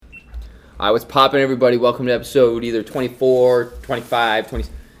What's poppin', everybody? Welcome to episode either 24, 25, 20,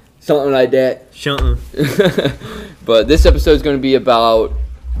 something like that. Something. But this episode is going to be about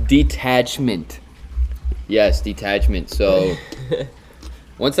detachment. Yes, detachment. So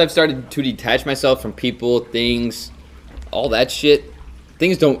once I've started to detach myself from people, things, all that shit,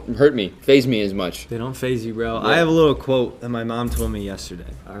 things don't hurt me, faze me as much. They don't faze you, bro. Yeah. I have a little quote that my mom told me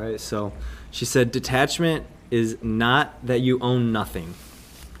yesterday. All right, so she said, detachment is not that you own nothing.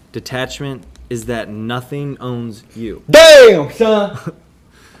 Detachment is that nothing owns you. Damn, son!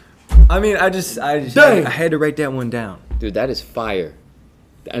 I mean, I had to write that one down. Dude, that is fire.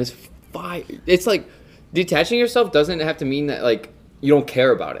 That is fire. It's like, detaching yourself doesn't have to mean that, like, you don't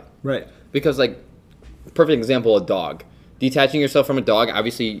care about it. Right. Because, like, perfect example, a dog. Detaching yourself from a dog,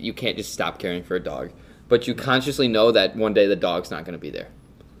 obviously you can't just stop caring for a dog. But you consciously know that one day the dog's not going to be there.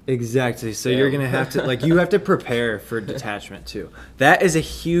 Exactly. So Damn. you're going to have to, like, you have to prepare for detachment, too. That is a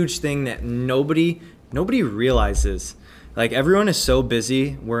huge thing that nobody realizes. Like, everyone is so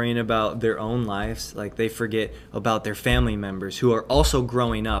busy worrying about their own lives. Like, they forget about their family members who are also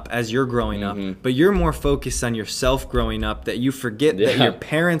growing up as you're growing up. But you're more focused on yourself growing up that you forget that your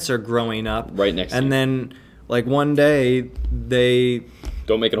parents are growing up. Right next to you. And then, like, one day, they...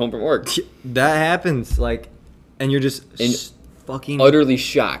 Don't make it home from work. That happens. Like, and you're just fucking... Utterly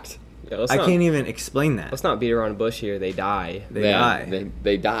shocked. Yeah, I can't even explain that. Let's not beat around the bush here. They die. They die.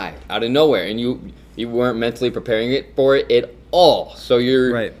 They die out of nowhere, and you weren't mentally preparing it for it at all. So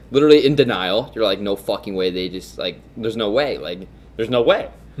you're literally in denial. You're like, no fucking way. They just, like, there's no way. Like, there's no way.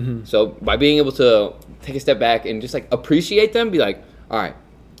 Mm-hmm. So by being able to take a step back and just, like, appreciate them, be like, all right,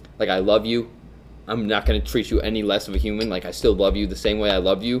 like, I love you. I'm not going to treat you any less of a human. Like, I still love you the same way I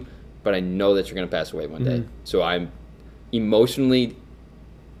love you, but I know that you're going to pass away one day. So I'm emotionally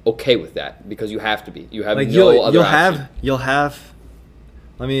okay with that because you have to be. You have like no other option. You'll have.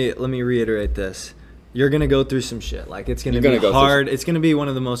 Let me reiterate this. You're gonna go through some shit. Like, it's gonna be hard. It's gonna be one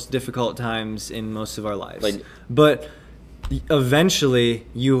of the most difficult times in most of our lives. Like, but eventually,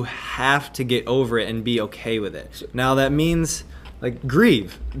 you have to get over it and be okay with it. Now that means, like,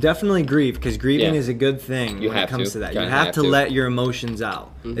 grieve. Definitely grieve, because grieving is a good thing when it comes to that. You have to let your emotions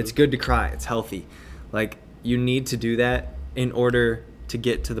out. It's good to cry. It's healthy. Like, you need to do that in order to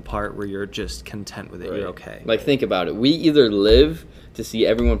get to the part where you're just content with it. You're okay. Like, think about it. We either live to see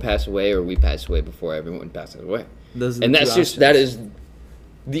everyone pass away, or we pass away before everyone passes away. And that is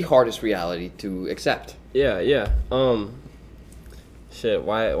the hardest reality to accept. Yeah. Shit.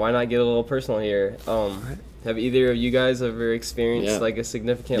 Why not get a little personal here? Have either of you guys ever experienced like a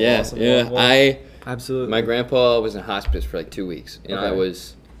significant loss of a loved one? Absolutely. My grandpa was in hospice for like 2 weeks, and it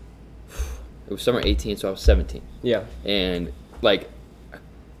was summer 18, so I was 17. Yeah. And, like,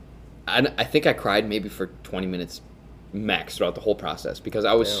 I think I cried maybe for 20 minutes max throughout the whole process because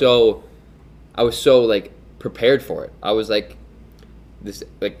I was so like prepared for it. I was like, this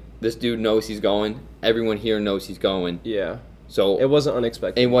dude knows he's going. Everyone here knows he's going. Yeah. So it wasn't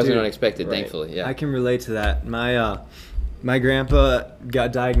unexpected. It wasn't unexpected, thankfully. Yeah. I can relate to that. My grandpa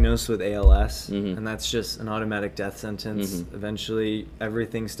got diagnosed with ALS, and that's just an automatic death sentence. Eventually,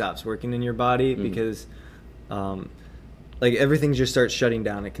 everything stops working in your body because, like, everything just starts shutting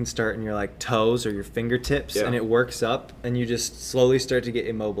down. It can start in your, like, toes or your fingertips, and it works up, and you just slowly start to get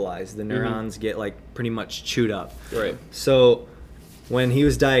immobilized. The neurons get, like, pretty much chewed up. Right. So when he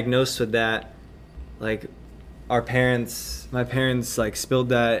was diagnosed with that, like, my parents, like, spilled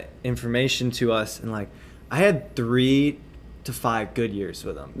that information to us, and, like, I had 3 to 5 good years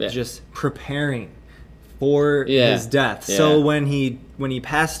with him, just preparing for his death. Yeah. So when he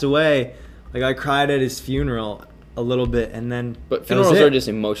passed away, like, I cried at his funeral a little bit, and then but funerals are just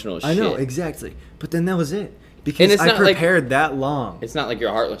emotional shit. I know, exactly. But then that was it because I prepared that long. It's not like you're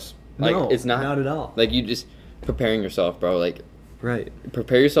heartless. Like, no, it's not at all. Like, you just preparing yourself, bro. Like,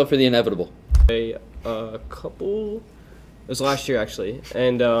 prepare yourself for the inevitable. It was last year actually,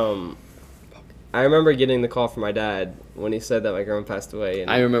 and I remember getting the call from my dad when he said that my grandma passed away.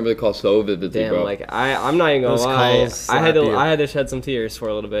 And I remember the call so vividly, bro. Like, I'm not even gonna lie, I had to shed some tears for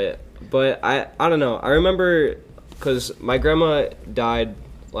a little bit, but I don't know. I remember because my grandma died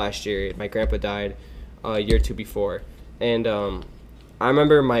last year. My grandpa died a year or two before, and I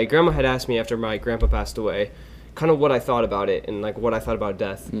remember my grandma had asked me after my grandpa passed away, kind of what I thought about it and, like, what I thought about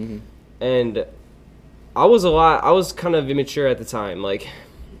death, and I was kind of immature at the time, like.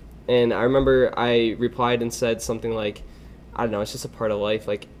 And I remember I replied and said something like, I don't know, it's just a part of life.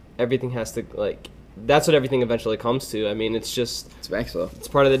 Like, everything has to, like, that's what everything eventually comes to. I mean, it's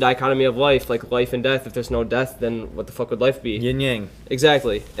part of the dichotomy of life, like life and death. If there's no death, then what the fuck would life be? Yin yang.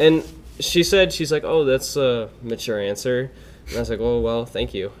 Exactly. And she's like, oh, that's a mature answer. And I was like, oh, well,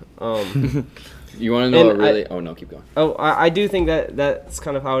 thank you. You want to know what really? Oh no, keep going. Oh, I do think that's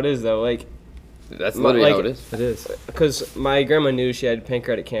kind of how it is though. Like that's literally how it is. It is because my grandma knew she had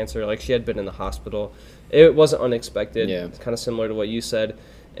pancreatic cancer. Like she had been in the hospital. It wasn't unexpected. Yeah. It's kind of similar to what you said,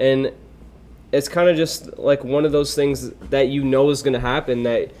 and it's kind of just like one of those things that you know is going to happen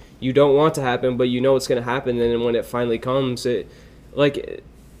that you don't want to happen, but you know it's going to happen. And then when it finally comes, it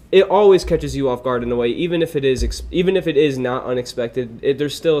always catches you off guard in a way, even if it is not unexpected.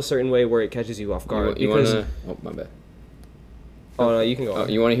 There's still a certain way where it catches you off guard. Oh, my bad. Oh no, you can go.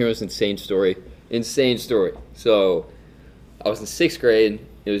 You want to hear this insane story? Insane story. So, I was in 6th grade.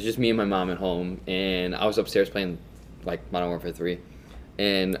 It was just me and my mom at home, and I was upstairs playing like Modern Warfare 3,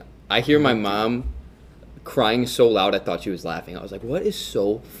 and I hear my mom crying so loud I thought she was laughing. I was like, what is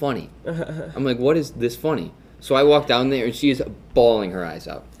so funny? I'm like, what is this funny? So I walked down there and she is bawling her eyes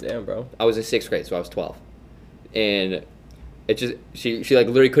out. Damn, bro. I was in 6th grade, so I was 12. And it just she like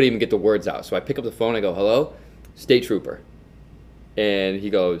literally couldn't even get the words out. So I pick up the phone, I go, hello? State trooper. And he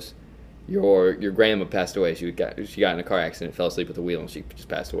goes, Your grandma passed away. She got in a car accident, fell asleep at the wheel, and she just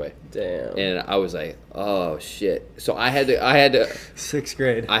passed away. Damn. And I was like, oh shit. So I had to 6th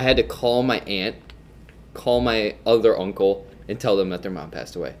grade. I had to call my aunt, call my other uncle, and tell them that their mom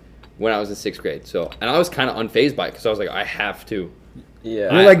passed away when I was in 6th grade. So, and I was kind of unfazed by it because I was like, I have to.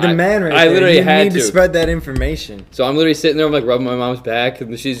 Yeah. You're like the man right I there. literally you had need to spread that information. So I'm literally sitting there, I'm like rubbing my mom's back,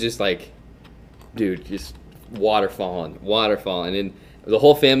 and she's just like, dude, just waterfalling. And the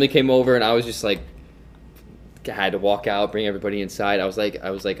whole family came over, and I was just like, I had to walk out, bring everybody inside. I was like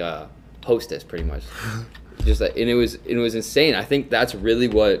a hostess, pretty much. Just like, and it was insane. I think that's really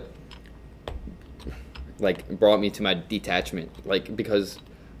what like brought me to my detachment, like because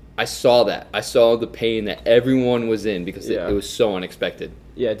I saw the pain that everyone was in because it was so unexpected.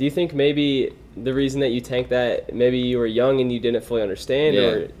 Yeah. Do you think maybe the reason that you tanked that, maybe you were young and you didn't fully understand,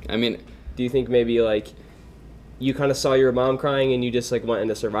 or I mean, do you think maybe like you kind of saw your mom crying and you just like went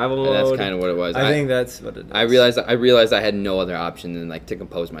into survival mode? That's kind of what it was. I think that's what it is. I realized I had no other option than like to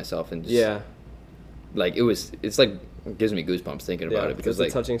compose myself and just like it's like it gives me goosebumps thinking about it because it's like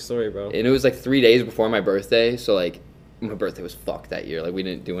a touching story, bro. And it was like 3 days before my birthday, so like my birthday was fucked that year. Like we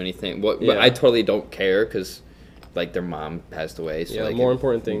didn't do anything. But I totally don't care because like their mom passed away. So like more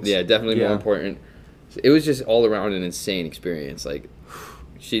important things. Yeah, definitely more important. So it was just all around an insane experience. Like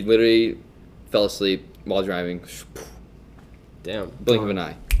she literally fell asleep while driving. Damn. Blink of an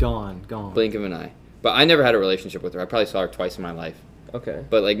eye. Gone. Blink of an eye. But I never had a relationship with her. I probably saw her twice in my life. Okay.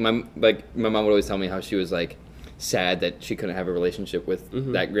 But like my mom would always tell me how she was like sad that she couldn't have a relationship with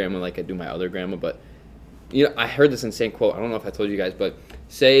that grandma like I do my other grandma. But you know, I heard this insane quote. I don't know if I told you guys, but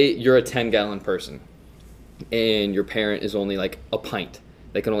say you're a 10-gallon person and your parent is only like a pint.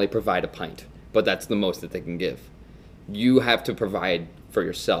 They can only provide a pint, but that's the most that they can give. You have to provide for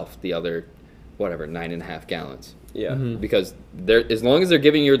yourself the other 9.5 gallons. Yeah. Because as long as they're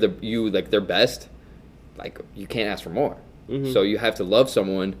giving you like their best, like you can't ask for more. So you have to love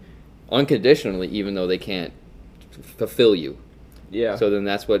someone unconditionally, even though they can't fulfill you. Yeah. So then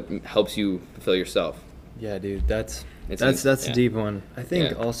that's what helps you fulfill yourself. Yeah, dude, that's yeah. a deep one. I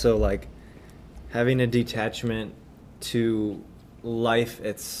think also like having a detachment to life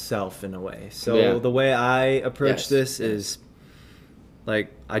itself in a way. So the way I approach this is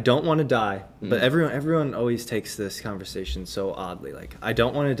like I don't want to die, but everyone always takes this conversation so oddly. Like I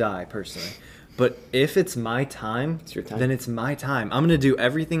don't want to die personally. But if it's my time, it's your time, then it's my time. I'm going to do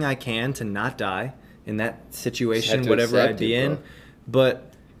everything I can to not die in that situation, whatever I be in.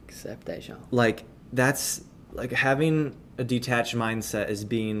 But accept that, Jean. Like that's like having a detached mindset is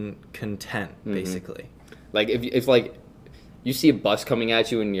being content, basically. Like if like you see a bus coming at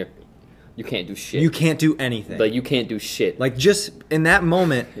you and you can't do shit. You can't do anything. Like you can't do shit. Like just in that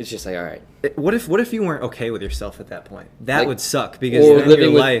moment, it's just like all right. What if you weren't okay with yourself at that point? That would suck because or then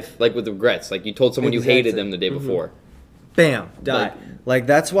living your life with regrets. Like you told someone you hated them the day before. Bam, die. Like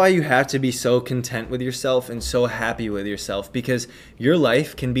that's why you have to be so content with yourself and so happy with yourself because your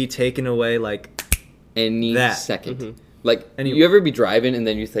life can be taken away like any second. Like you ever be driving and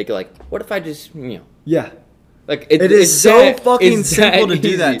then you think like, what if I just yeah. Like it is so fucking simple to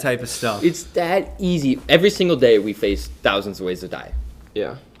do that type of stuff. It's that easy. Every single day we face thousands of ways to die.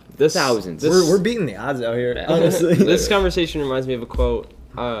 Yeah. Thousands. We're beating the odds out here, honestly. This conversation reminds me of a quote.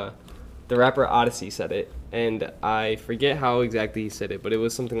 The rapper Odyssey said it, and I forget how exactly he said it, but it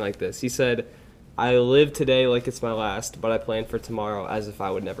was something like this. He said, "I live today like it's my last, but I plan for tomorrow as if I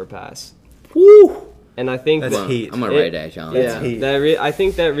would never pass." Woo! And I think that's heat. I'm gonna write that, John. Yeah, I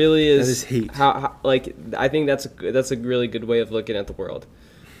think that really is. That is heat. How like I think that's a really good way of looking at the world.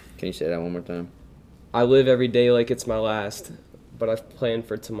 Can you say that one more time? I live every day like it's my last, but I've planned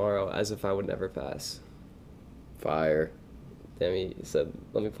for tomorrow as if I would never pass. Fire. Damn, he said,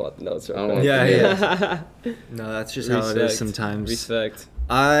 let me pull out the notes real I quick. don't Yeah. No, that's just how it is sometimes. Respect.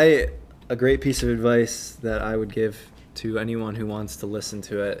 A great piece of advice that I would give to anyone who wants to listen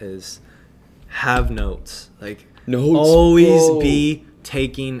to it is have notes. Like, Notes. always Whoa. be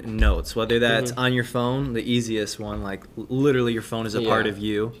taking notes, whether that's on your phone, the easiest one, like literally your phone is a part of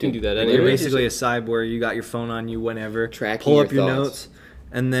you. You can do that You're anyway. basically a cyborg. You got your phone on you whenever. Tracking Pull your up your thoughts. notes,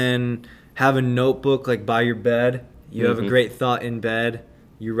 and then have a notebook like by your bed. You have a great thought in bed.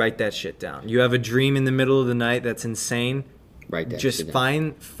 You write that shit down. You have a dream in the middle of the night that's insane. Write that Just shit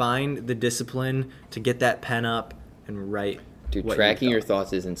down. find the discipline to get that pen up and write. Dude, what tracking you your thought.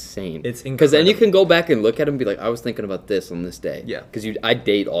 thoughts is insane. It's Because then you incredible. can go back and look at them and be like, I was thinking about this on this day. Yeah. Because I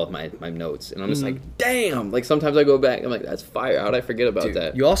date all of my notes. And I'm just like, damn. Like, sometimes I go back and I'm like, that's fire. How did I forget about Dude,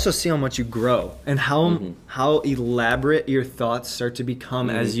 that? you also see how much you grow and how elaborate your thoughts start to become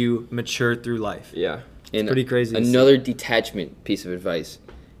as you mature through life. Yeah. And pretty crazy to see. Another detachment piece of advice.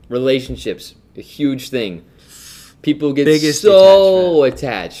 Relationships, a huge thing. People get Biggest so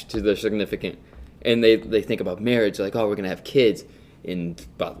attached to their significant. And they think about marriage, like, oh, we're going to have kids. And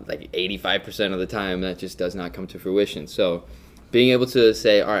about like 85% of the time, that just does not come to fruition. So being able to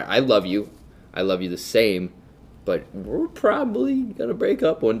say, all right, I love you the same, but we're probably going to break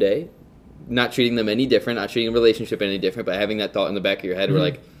up one day. Not treating them any different, not treating a relationship any different, but having that thought in the back of your head where,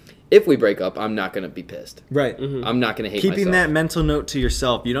 like, if we break up, I'm not going to be pissed. Right. I'm not going to hate Keeping myself. that mental note to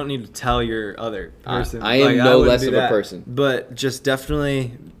yourself. You don't need to tell your other person. I am no wouldn't less do of a that. person. But just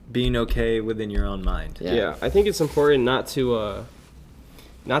definitely being okay within your own mind. Yeah. I think it's important not to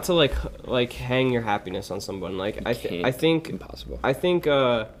like hang your happiness on someone. Like I think impossible. I think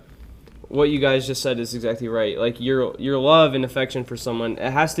what you guys just said is exactly right. Like your love and affection for someone,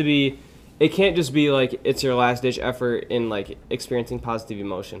 it can't just be like it's your last ditch effort in like experiencing positive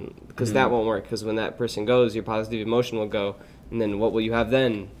emotion, because that won't work, because when that person goes, your positive emotion will go, and then what will you have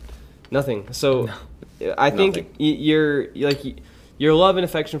then? Nothing. So I think your love and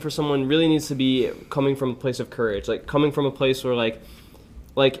affection for someone really needs to be coming from a place of courage, like coming from a place where like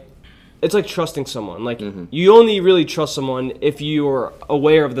it's like trusting someone. Like you only really trust someone if you're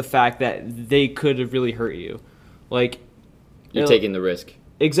aware of the fact that they could have really hurt you. Like You're taking the risk.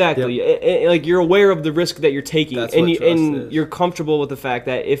 exactly. Like you're aware of the risk that you're taking, That's and what trust and is. you're comfortable with the fact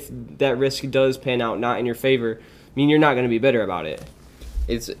that if that risk does pan out not in your favor, I mean, you're not going to be bitter about it.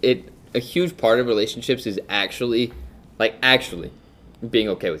 A huge part of relationships is actually being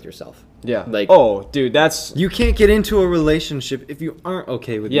okay with yourself. Yeah. Like, oh, dude, that's You can't get into a relationship if you aren't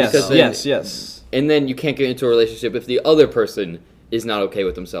okay with yes, yourself. yes. and then you can't get into a relationship if the other person is not okay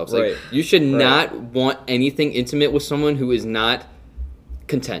with themselves. Like, Right. you should not want anything intimate with someone who is not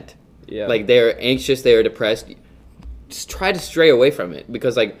content. Yeah. Like, they're anxious, they're depressed. Just try to stray away from it,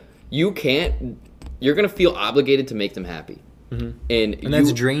 because like you're gonna feel obligated to make them happy. And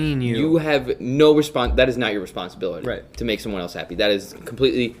that's draining you. You have no that is not your responsibility. Right. To make someone else happy. That is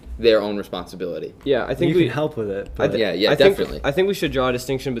completely their own responsibility. Yeah, I think You we can help with it. I But thi- Yeah, I think- definitely. I think we should draw a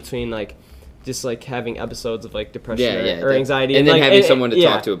distinction between like just like having episodes of like depression Yeah, or anxiety, and then like, having someone to yeah,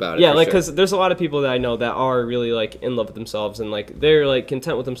 talk to about it, Yeah, for like sure. because there's a lot of people that I know that are really like in love with themselves and like they're like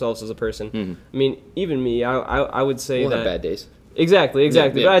content with themselves as a person. I mean, even me, I would say We'll that have bad days. exactly. Yeah.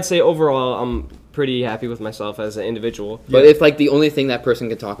 But I'd say overall I'm pretty happy with myself as an individual. But if like the only thing that person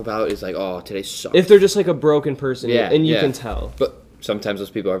can talk about is like, oh, today sucks. If they're just like a broken person, Yeah, and you yeah. can tell. But sometimes those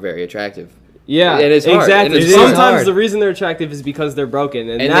people are very attractive. Yeah, And it's hard, exactly. and it's Sometimes hard. the reason they're attractive is because they're broken,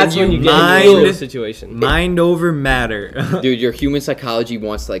 and And that's then when you you get mind- into a situation. mind over matter. Dude, your human psychology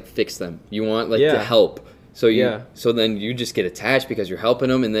wants to like fix them. You want like Yeah. to help. So Yeah. so then you just get attached because you're helping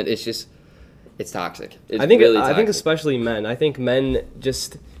them, and then it's toxic. It's I think really I think toxic. especially men. I think men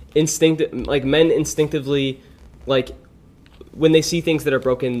just instinctively like when they see things that are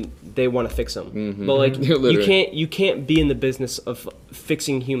broken, they want to fix them. But like Literally. you can't be in the business of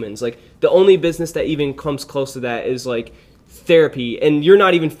fixing humans. Like the only business that even comes close to that is like therapy, and you're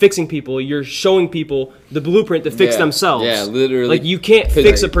not even fixing people, you're showing people the blueprint to fix Yeah. themselves. Yeah, literally. Like you can't 'Cause,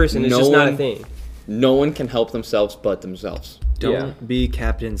 fix a like, person. It's no just not a one- thing. No one can help themselves but themselves. Don't Yeah. be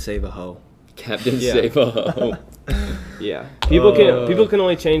Captain Save a Hoe. Captain Yeah. Save-A-Ho. Yeah. People can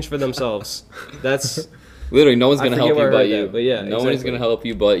only change for themselves. That's Literally, no one's I gonna forget help where you I but heard you. that, but yeah, no one is exactly. gonna help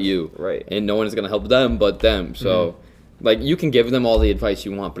you but you. Right. And no one is gonna help them but them. So, like, you can give them all the advice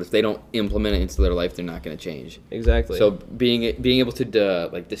you want, but if they don't implement it into their life, they're not gonna change. exactly. So being able to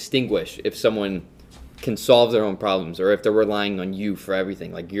like distinguish if someone can solve their own problems or if they're relying on you for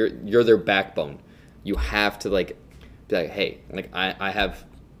everything, like you're their backbone. You have to like be like, hey, like I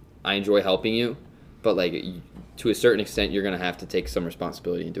enjoy helping you, but like to a certain extent, you're gonna have to take some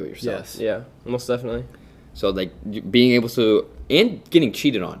responsibility and do it yourself. Yes. Yeah, most definitely. So like being able to and getting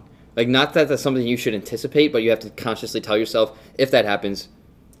cheated on, like not that that's something you should anticipate, but you have to consciously tell yourself if that happens,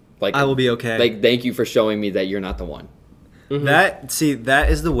 like I will be okay. Like thank you for showing me that you're not the one. Mm-hmm. That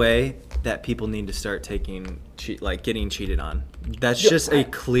is the way that people need to start getting cheated on. That's just a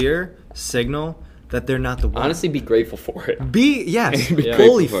clear signal that they're not the one. Honestly, be grateful for it. Yes. Be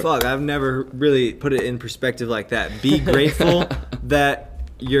Holy grateful for it. fuck! I've never really put it in perspective like that. Be grateful that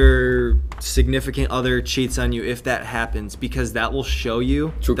your significant other cheats on you if that happens, because that will show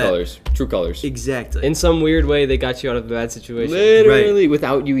you True colors. True colors. Exactly. In some weird way, they got you out of a bad situation. Literally,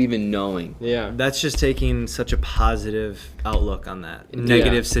 without you even knowing. Yeah. That's just taking such a positive outlook on that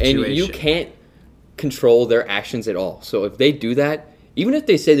negative situation. And you can't control their actions at all. So if they do that, even if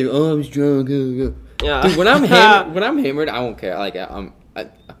they say they're, I was drunk. Yeah. Dude, when I'm hammered, I won't care. Like I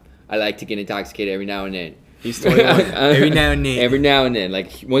like to get intoxicated every now and then. He's 21. Every now and then. Every now and then,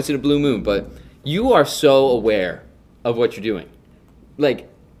 like once in a blue moon. But you are so aware of what you're doing. Like,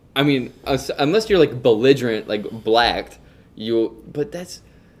 I mean, unless you're like belligerent, like blacked, but that's.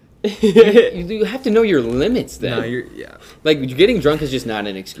 You have to know your limits then. No, Like, getting drunk is just not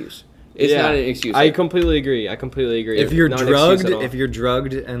an excuse. It's not an excuse. I completely agree. If you're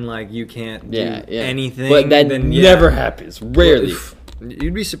drugged and like you can't do anything, but that then never happens. Rarely.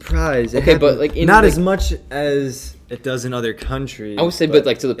 You'd be surprised. Okay, but like not as much as it does in other countries. I would say, but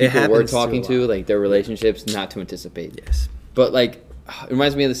like to the people we're happens talking to, to, like their relationships, not to anticipate. Yes. But like, it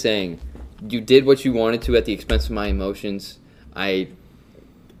reminds me of the saying, "You did what you wanted to at the expense of my emotions." I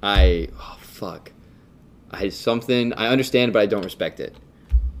understand, but I don't respect it.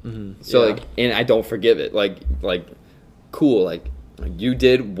 Mm-hmm. So like, and I don't forgive it. Like, cool. Like, you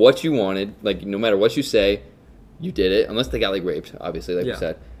did what you wanted. Like, no matter what you say, you did it. Unless they got like raped, obviously, like you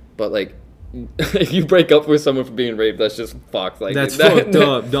said. But like, if you break up with someone for being raped, that's just fucked. Like, that's fucked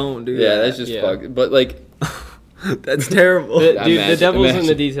up. Don't do that. Yeah, that's just fucked. But like, that's terrible. The devil's in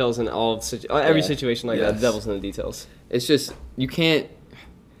the details in all of every situation like that. The devil's in the details. It's just you can't.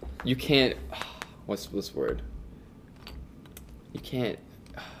 What's this word? You can't.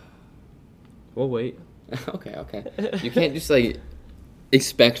 We'll wait. Okay. You can't just like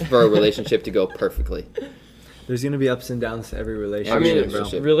expect for a relationship to go perfectly. There's gonna be ups and downs to every relationship. I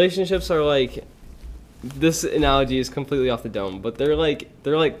mean, relationships are like. This analogy is completely off the dome, but they're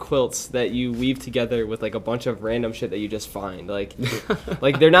like quilts that you weave together with like a bunch of random shit that you just find. Like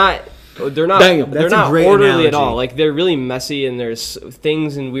they're not orderly analogy. at all. Like they're really messy and there's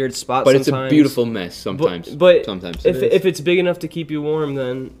things in weird spots. But sometimes. It's a beautiful mess sometimes. But sometimes if it's big enough to keep you warm,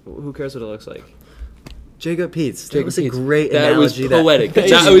 then who cares what it looks like? Jacob Peets. That was a great analogy. That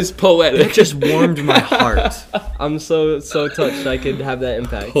was poetic. That just warmed my heart. I'm so touched I could have that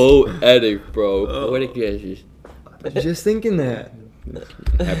impact. Poetic, bro. Poetic gestures. Just thinking that.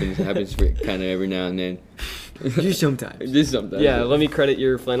 Happens kind of every now and then. Just sometimes. Yeah, let me credit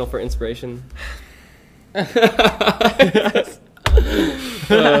your flannel for inspiration. But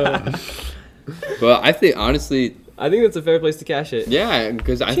I think honestly. I think that's a fair place to cash it. Yeah,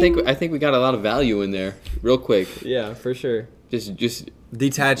 because I think we got a lot of value in there, real quick. Yeah, for sure. Just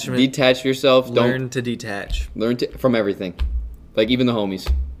detachment. Detach yourself. Learn to detach. Learn from everything, like even the homies.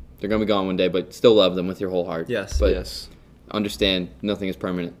 They're gonna be gone one day, but still love them with your whole heart. Yes. But yes. Understand, nothing is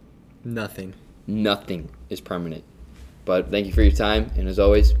permanent. Nothing is permanent. But thank you for your time, and as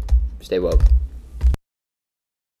always, stay woke.